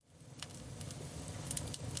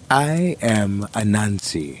I am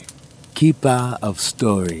Anansi, keeper of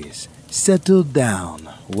stories. Settle down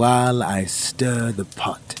while I stir the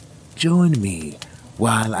pot. Join me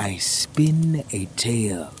while I spin a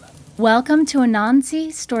tale. Welcome to Anansi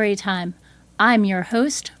Storytime. I'm your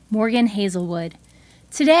host, Morgan Hazelwood.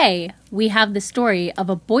 Today, we have the story of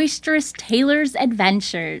a boisterous tailor's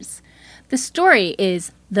adventures. The story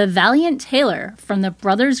is The Valiant Tailor from the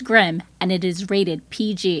Brothers Grimm, and it is rated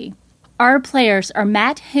PG. Our players are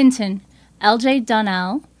Matt Hinton, LJ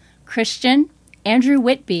Donnell, Christian, Andrew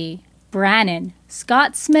Whitby, Brannon,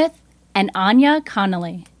 Scott Smith, and Anya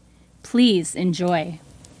Connolly. Please enjoy.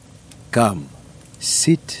 Come,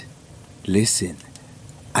 sit, listen.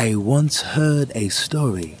 I once heard a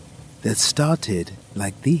story that started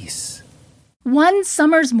like this. One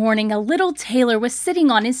summer's morning, a little tailor was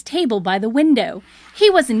sitting on his table by the window.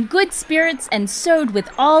 He was in good spirits and sewed with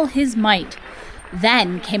all his might.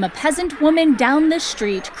 Then came a peasant woman down the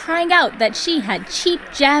street, crying out that she had cheap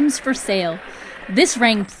jams for sale. This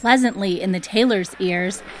rang pleasantly in the tailor's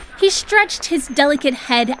ears. He stretched his delicate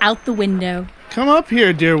head out the window. Come up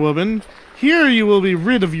here, dear woman. Here you will be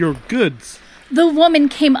rid of your goods. The woman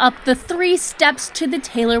came up the 3 steps to the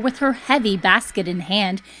tailor with her heavy basket in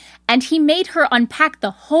hand, and he made her unpack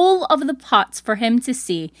the whole of the pots for him to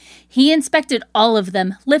see. He inspected all of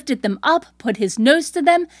them, lifted them up, put his nose to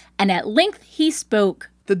them, and at length he spoke.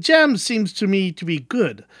 The jam seems to me to be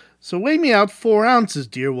good, so weigh me out 4 ounces,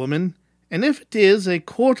 dear woman, and if it is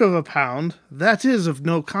 1/4 pound, that is of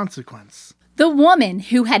no consequence. The woman,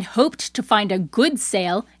 who had hoped to find a good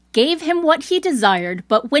sale, gave him what he desired,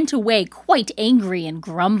 but went away quite angry and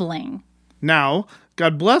grumbling. Now,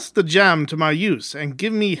 God bless the jam to my use, and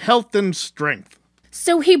give me health and strength.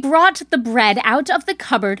 So he brought the bread out of the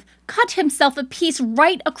cupboard, cut himself a piece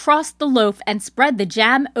right across the loaf, and spread the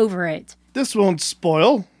jam over it. This won't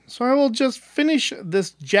spoil, so I will just finish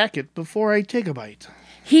this jacket before I take a bite.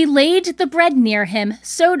 He laid the bread near him,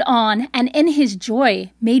 sewed on, and in his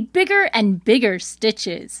joy made bigger and bigger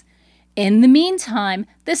stitches. In the meantime,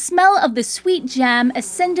 the smell of the sweet jam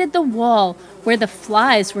ascended the wall, where the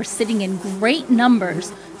flies were sitting in great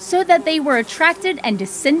numbers, so that they were attracted and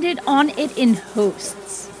descended on it in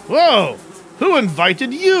hosts. Whoa! Who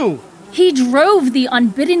invited you? He drove the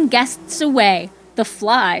unbidden guests away. The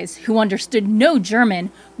flies, who understood no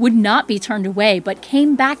German, would not be turned away, but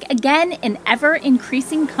came back again in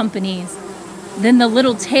ever-increasing companies. Then the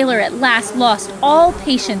little tailor at last lost all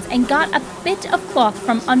patience and got a bit of cloth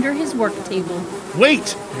from under his work table.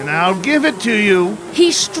 Wait, and I'll give it to you.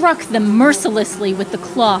 He struck them mercilessly with the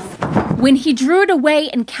cloth. When he drew it away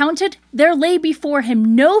and counted, there lay before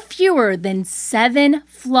him no fewer than 7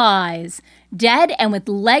 flies, dead and with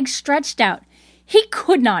legs stretched out. He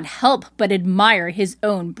could not help but admire his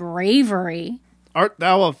own bravery. Art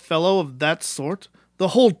thou a fellow of that sort? The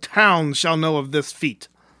whole town shall know of this feat.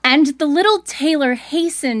 And the little tailor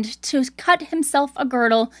hastened to cut himself a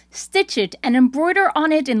girdle, stitch it, and embroider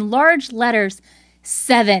on it in large letters,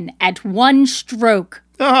 7 at 1 stroke.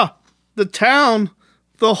 Ah, the town,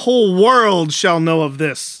 the whole world shall know of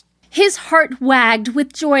this. His heart wagged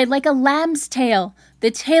with joy like a lamb's tail. The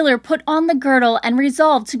tailor put on the girdle and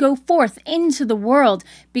resolved to go forth into the world,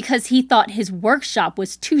 because he thought his workshop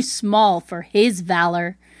was too small for his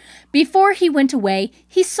valor. Before he went away,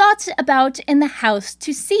 he sought about in the house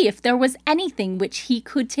to see if there was anything which he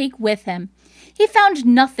could take with him. He found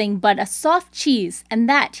nothing but a soft cheese, and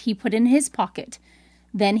that he put in his pocket.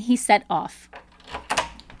 Then he set off.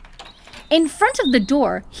 In front of the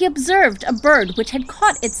door, he observed a bird which had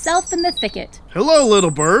caught itself in the thicket. Hello, little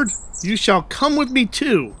bird. You shall come with me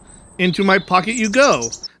too. Into my pocket you go.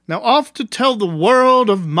 Now off to tell the world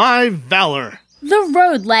of my valor. The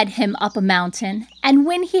road led him up a mountain, and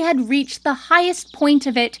when he had reached the highest point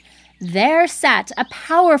of it, there sat a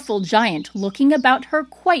powerful giant looking about her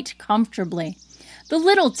quite comfortably. The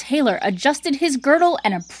little tailor adjusted his girdle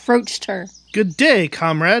and approached her. Good day,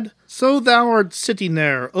 comrade. So thou art sitting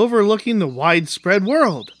there, overlooking the widespread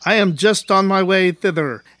world. I am just on my way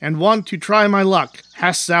thither, and want to try my luck.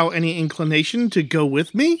 Hast thou any inclination to go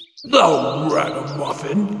with me? Thou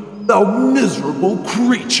ragamuffin, thou miserable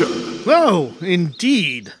creature. Oh,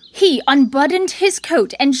 indeed. He unbuttoned his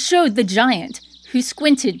coat and showed the giant, who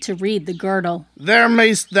squinted to read the girdle. There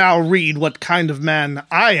mayst thou read what kind of man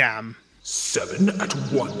I am. 7 at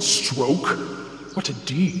 1 stroke? What a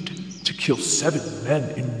deed, to kill 7 men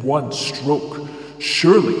in 1 stroke.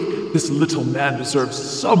 Surely this little man deserves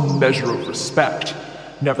some measure of respect.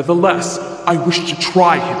 Nevertheless, I wish to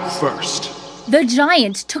try him first. The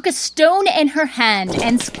giant took a stone in her hand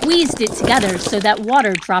and squeezed it together so that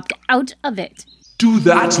water dropped out of it. Do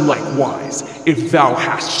that likewise, if thou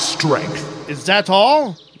hast strength. Is that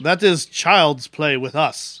all? That is child's play with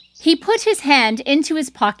us. He put his hand into his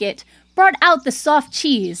pocket, brought out the soft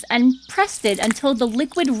cheese, and pressed it until the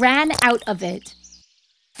liquid ran out of it.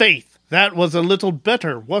 Faith, that was a little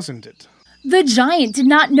better, wasn't it? The giant did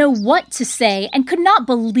not know what to say and could not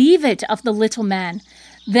believe it of the little man.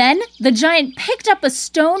 Then the giant picked up a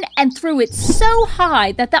stone and threw it so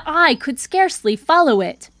high that the eye could scarcely follow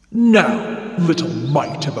it. Now, little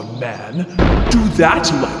mite of a man, do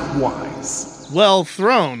that likewise. Well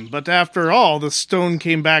thrown, but after all, the stone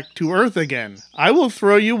came back to earth again. I will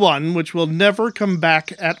throw you one which will never come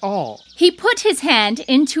back at all. He put his hand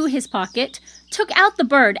into his pocket, took out the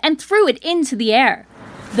bird, and threw it into the air.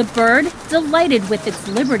 The bird, delighted with its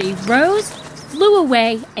liberty, rose, flew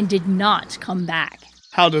away, and did not come back.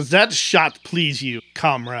 How does that shot please you,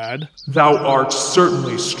 comrade? Thou art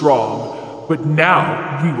certainly strong, but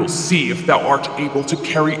now we will see if thou art able to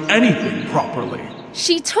carry anything properly.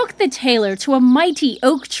 She took the tailor to a mighty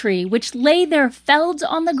oak tree which lay there felled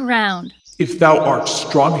on the ground. If thou art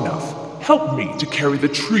strong enough, help me to carry the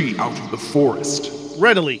tree out of the forest.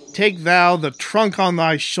 Readily, take thou the trunk on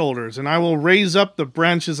thy shoulders, and I will raise up the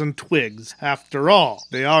branches and twigs. After all,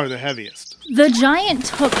 they are the heaviest. The giant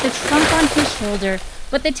took the trunk on his shoulder,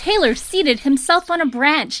 but the tailor seated himself on a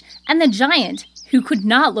branch, and the giant, who could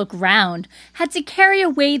not look round, had to carry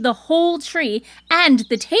away the whole tree and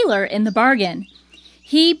the tailor in the bargain.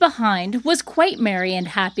 He, behind, was quite merry and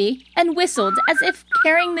happy, and whistled as if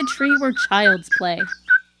carrying the tree were child's play.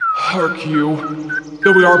 Hark you,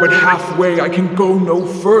 though we are but halfway, I can go no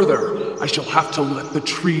further. I shall have to let the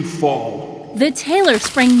tree fall. The tailor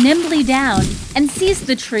sprang nimbly down and seized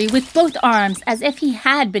the tree with both arms as if he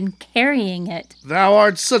had been carrying it. Thou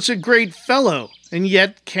art such a great fellow, and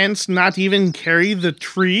yet canst not even carry the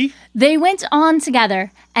tree? They went on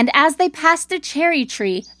together, and as they passed the cherry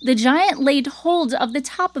tree, the giant laid hold of the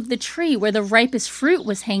top of the tree where the ripest fruit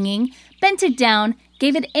was hanging, bent it down,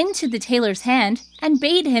 gave it into the tailor's hand, and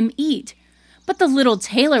bade him eat. But the little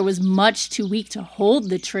tailor was much too weak to hold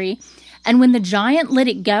the tree, and when the giant let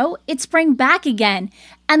it go, it sprang back again,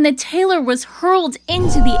 and the tailor was hurled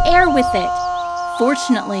into the air with it.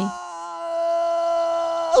 Fortunately,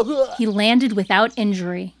 he landed without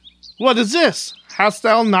injury. What is this? Hast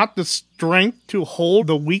thou not the strength to hold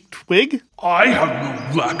the weak twig? I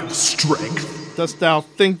have no lack of strength. Dost thou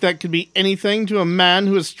think that could be anything to a man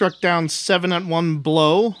who has struck down 7 at one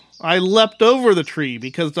blow? I leapt over the tree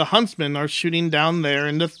because the huntsmen are shooting down there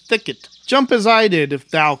in the thicket. Jump as I did if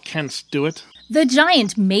thou canst do it. The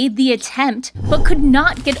giant made the attempt, but could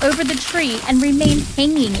not get over the tree and remained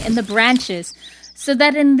hanging in the branches, so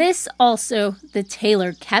that in this also the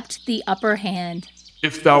tailor kept the upper hand.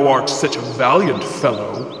 If thou art such a valiant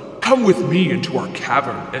fellow, come with me into our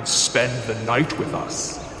cavern and spend the night with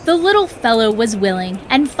us. The little fellow was willing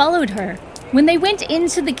and followed her. When they went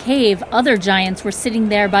into the cave, other giants were sitting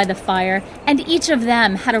there by the fire, and each of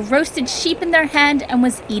them had a roasted sheep in their hand and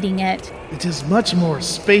was eating it. It is much more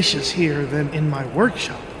spacious here than in my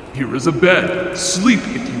workshop. Here is a bed. Sleep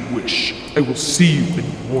if you wish. I will see you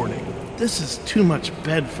in the morning. This is too much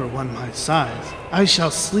bed for one my size. I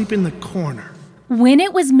shall sleep in the corner. When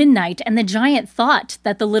it was midnight and the giant thought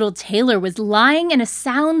that the little tailor was lying in a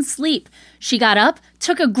sound sleep, she got up,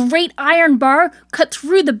 took a great iron bar, cut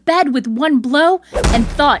through the bed with one blow, and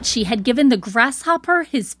thought she had given the grasshopper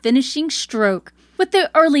his finishing stroke. With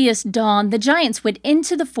the earliest dawn, the giants went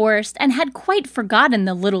into the forest and had quite forgotten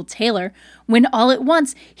the little tailor, when all at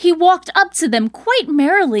once he walked up to them quite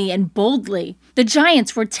merrily and boldly. The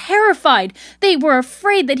giants were terrified. They were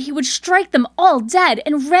afraid that he would strike them all dead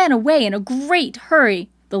and ran away in a great hurry.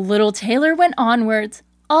 The little tailor went onwards,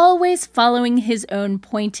 always following his own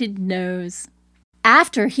pointed nose.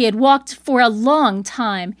 After he had walked for a long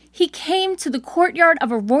time, he came to the courtyard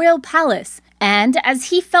of a royal palace, and as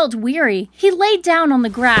he felt weary, he lay down on the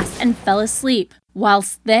grass and fell asleep.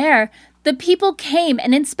 Whilst there, the people came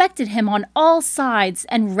and inspected him on all sides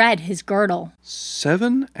and read his girdle.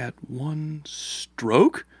 7 at one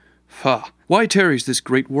stroke? Ha! Why tarries this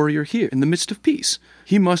great warrior here in the midst of peace?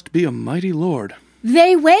 He must be a mighty lord.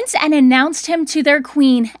 They went and announced him to their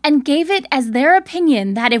queen, and gave it as their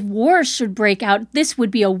opinion that if wars should break out, this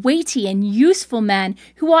would be a weighty and useful man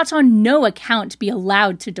who ought on no account be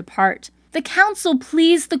allowed to depart. The council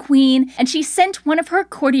pleased the queen, and she sent one of her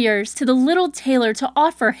courtiers to the little tailor to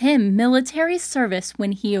offer him military service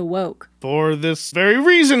when he awoke. For this very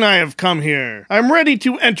reason I have come here. I am ready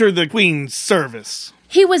to enter the queen's service.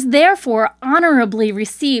 He was therefore honorably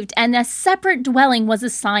received, and a separate dwelling was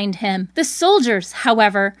assigned him. The soldiers,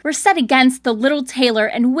 however, were set against the little tailor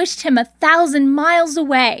and wished him 1,000 miles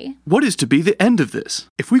away. What is to be the end of this?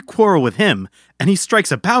 If we quarrel with him and he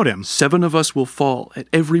strikes about him. 7 of us will fall at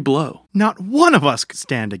every blow. Not one of us could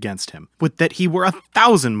stand against him, would that he were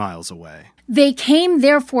 1,000 miles away. They came,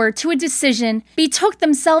 therefore, to a decision, betook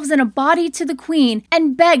themselves in a body to the queen,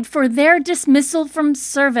 and begged for their dismissal from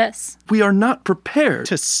service. We are not prepared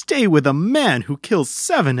To stay with a man who kills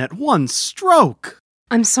 7 at one stroke.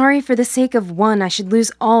 I'm sorry for the sake of one I should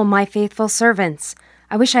lose all my faithful servants.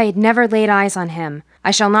 I wish I had never laid eyes on him.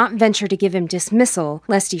 I shall not venture to give him dismissal,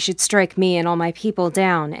 lest he should strike me and all my people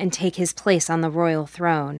down and take his place on the royal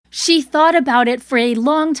throne. She thought about it for a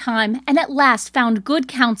long time, and at last found good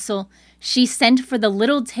counsel. She sent for the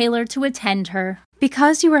little tailor to attend her.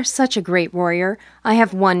 Because you are such a great warrior, I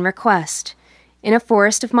have one request. In a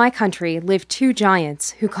forest of my country live 2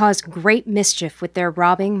 giants who cause great mischief with their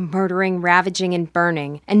robbing, murdering, ravaging, and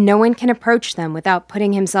burning, and no one can approach them without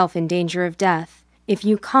putting himself in danger of death. If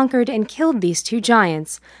you conquered and killed these 2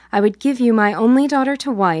 giants, I would give you my only daughter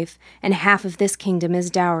to wife and half of this kingdom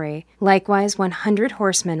as dowry. Likewise, 100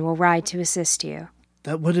 horsemen will ride to assist you.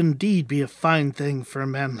 That would indeed be a fine thing for a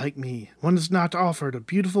man like me. One is not offered a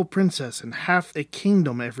beautiful princess and half a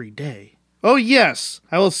kingdom every day. Oh yes,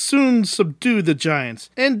 I will soon subdue the giants,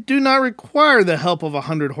 and do not require the help of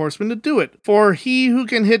 100 horsemen to do it, for he who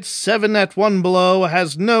can hit 7 at one blow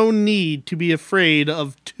has no need to be afraid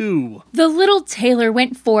of 2. The little tailor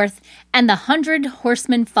went forth, and the 100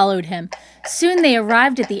 horsemen followed him. Soon they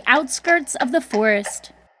arrived at the outskirts of the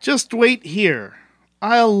forest. Just wait here.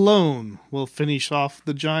 I alone will finish off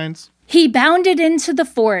the giants. He bounded into the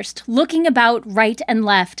forest, looking about right and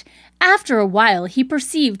left. After a while, he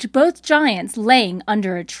perceived both giants laying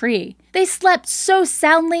under a tree. They slept so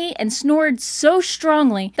soundly and snored so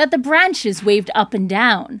strongly that the branches waved up and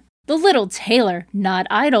down. The little tailor, not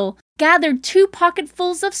idle, gathered 2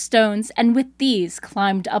 pocketfuls of stones and with these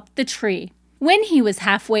climbed up the tree. When he was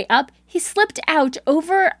halfway up, he slipped out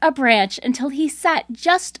over a branch until he sat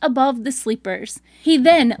just above the sleepers. He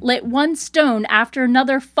then let one stone after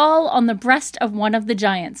another fall on the breast of one of the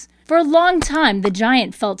giants. For a long time the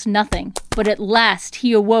giant felt nothing, but at last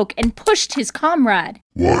he awoke and pushed his comrade.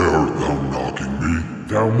 Why art thou knocking me?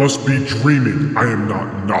 Thou must be dreaming. I am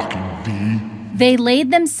not knocking thee. They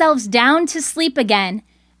laid themselves down to sleep again,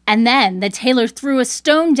 and then the tailor threw a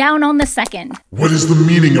stone down on the second. What is the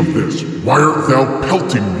meaning of this? Why art thou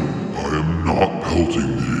pelting me? I am not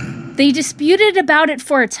pelting thee. They disputed about it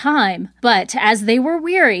for a time, but as they were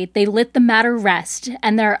weary, they let the matter rest,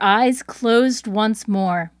 and their eyes closed once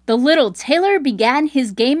more. The little tailor began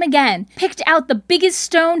his game again, picked out the biggest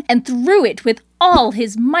stone, and threw it with all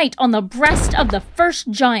his might on the breast of the first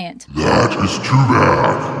giant. That is too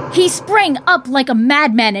bad. He sprang up like a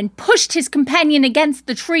madman and pushed his companion against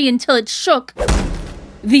the tree until it shook.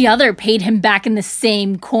 The other paid him back in the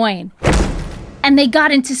same coin. And they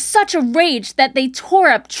got into such a rage that they tore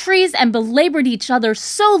up trees and belabored each other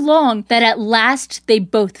so long that at last they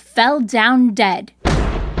both fell down dead.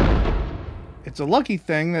 It's a lucky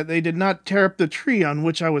thing that they did not tear up the tree on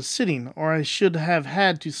which I was sitting, or I should have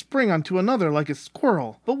had to spring onto another like a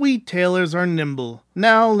squirrel. But we tailors are nimble.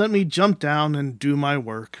 Now let me jump down and do my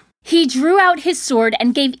work. He drew out his sword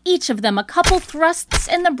and gave each of them a couple thrusts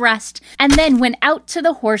in the breast, and then went out to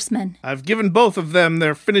the horsemen. I've given both of them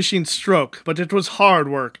their finishing stroke, but it was hard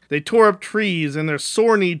work. They tore up trees in their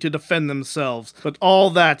sore need to defend themselves, but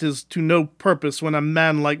all that is to no purpose when a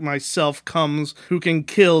man like myself comes, who can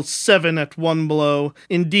kill 7 at one blow.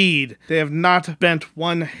 Indeed, they have not bent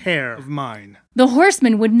one hair of mine. The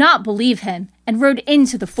horsemen would not believe him, and rode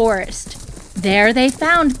into the forest. There they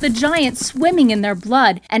found the giants swimming in their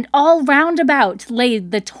blood, and all round about lay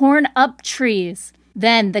the torn-up trees.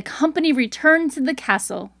 Then the company returned to the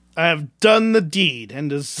castle. I have done the deed, and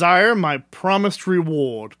desire my promised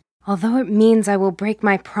reward. Although it means I will break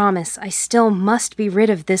my promise, I still must be rid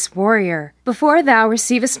of this warrior. Before thou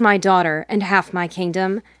receivest my daughter and half my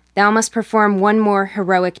kingdom, thou must perform one more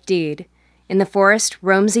heroic deed. In the forest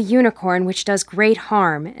roams a unicorn which does great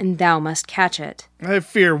harm, and thou must catch it. I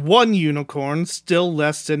fear 1 unicorn, still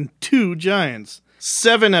less than 2 giants.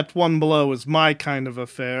 7 at one blow is my kind of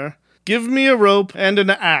affair. Give me a rope and an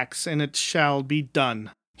axe, and it shall be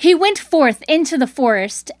done. He went forth into the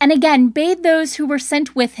forest, and again bade those who were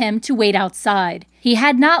sent with him to wait outside. He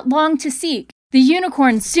had not long to seek. The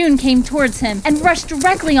unicorn soon came towards him and rushed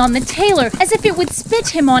directly on the tailor as if it would spit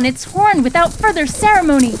him on its horn without further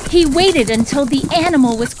ceremony. He waited until the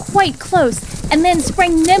animal was quite close and then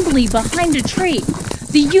sprang nimbly behind a tree.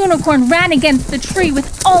 The unicorn ran against the tree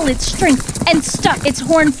with all its strength and stuck its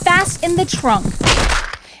horn fast in the trunk.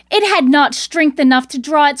 It had not strength enough to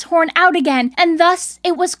draw its horn out again, and thus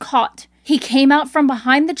it was caught. He came out from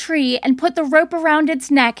behind the tree and put the rope around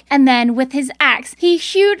its neck, and then, with his axe, he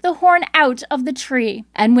hewed the horn out of the tree.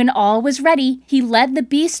 And when all was ready, he led the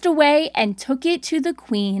beast away and took it to the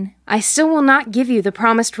queen. I still will not give you the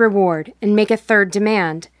promised reward and make a third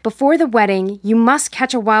demand. Before the wedding, you must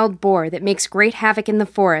catch a wild boar that makes great havoc in the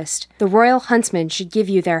forest. The royal huntsman should give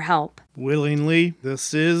you their help. Willingly,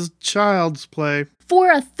 this is child's play. For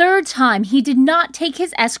a third time, he did not take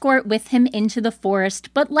his escort with him into the forest,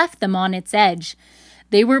 but left them on its edge.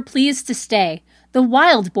 They were pleased to stay. The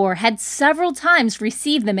wild boar had several times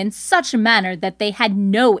received them in such a manner that they had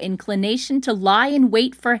no inclination to lie in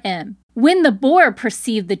wait for him. When the boar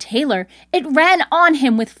perceived the tailor, it ran on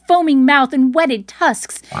him with foaming mouth and whetted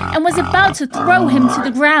tusks, and was about to throw him to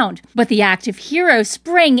the ground. But the active hero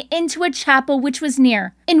sprang into a chapel which was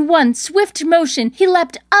near. In one swift motion, he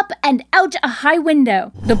leapt up and out a high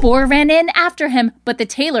window. The boar ran in after him, but the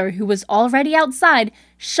tailor, who was already outside,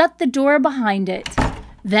 shut the door behind it.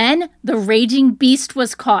 Then the raging beast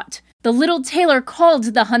was caught. The little tailor called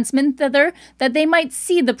the huntsmen thither, that they might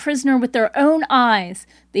see the prisoner with their own eyes.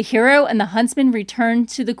 The hero and the huntsman returned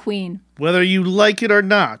to the queen. Whether you like it or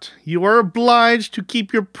not, you are obliged to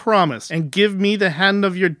keep your promise and give me the hand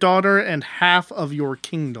of your daughter and half of your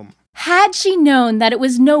kingdom. Had she known that it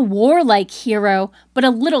was no warlike hero, but a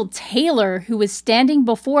little tailor who was standing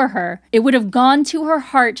before her, it would have gone to her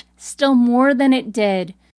heart still more than it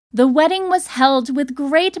did. The wedding was held with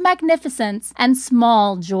great magnificence and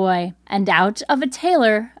small joy, and out of a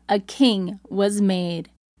tailor a king was made.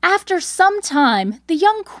 After some time, the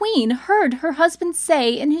young queen heard her husband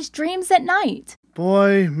say in his dreams at night,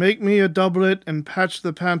 Boy, make me a doublet and patch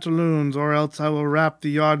the pantaloons, or else I will wrap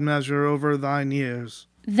the yard measure over thine ears.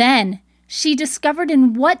 Then she discovered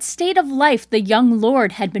in what state of life the young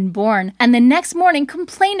lord had been born, and the next morning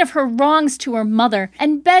complained of her wrongs to her mother,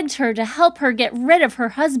 and begged her to help her get rid of her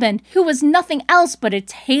husband, who was nothing else but a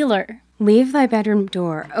tailor. Leave thy bedroom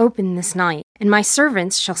door open this night, and my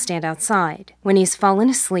servants shall stand outside. When he has fallen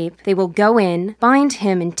asleep, they will go in, bind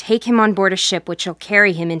him, and take him on board a ship which shall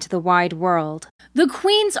carry him into the wide world. The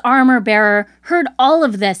queen's armor-bearer heard all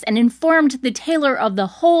of this and informed the tailor of the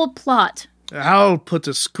whole plot. I'll put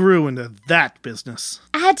a screw into that business.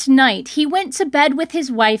 At night, he went to bed with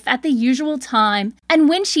his wife at the usual time, and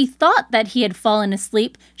when she thought that he had fallen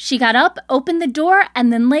asleep, she got up, opened the door,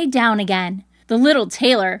 and then lay down again. The little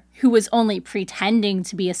tailor, who was only pretending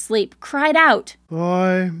to be asleep, cried out,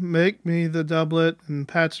 Boy, make me the doublet and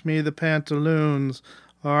patch me the pantaloons,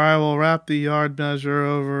 or I will wrap the yard measure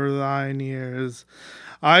over thine ears.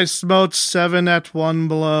 I smote 7 at one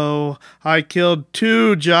blow. I killed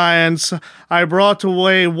 2 giants. I brought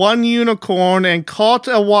away 1 unicorn and caught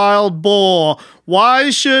a wild boar.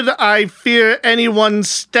 Why should I fear anyone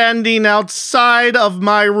standing outside of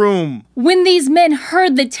my room? When these men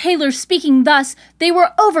heard the tailor speaking thus, they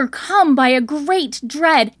were overcome by a great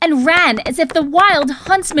dread and ran as if the wild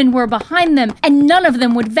huntsmen were behind them, and none of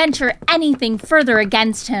them would venture anything further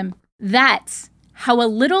against him. That's how a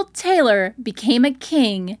little tailor became a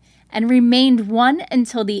king and remained one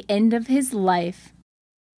until the end of his life.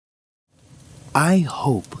 I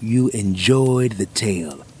hope you enjoyed the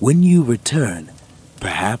tale. When you return,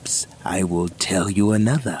 perhaps I will tell you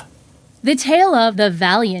another. The tale of The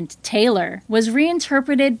Valiant Tailor was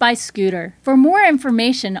reinterpreted by Scooter. For more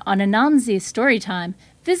information on Anansi's Storytime,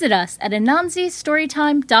 visit us at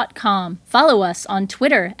anansistorytime.com. Follow us on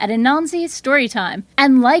Twitter at AnansiStorytime,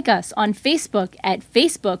 and like us on Facebook at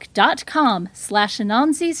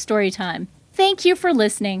facebook.com/AnansiStorytime. Thank you for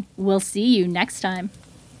listening. We'll see you next time.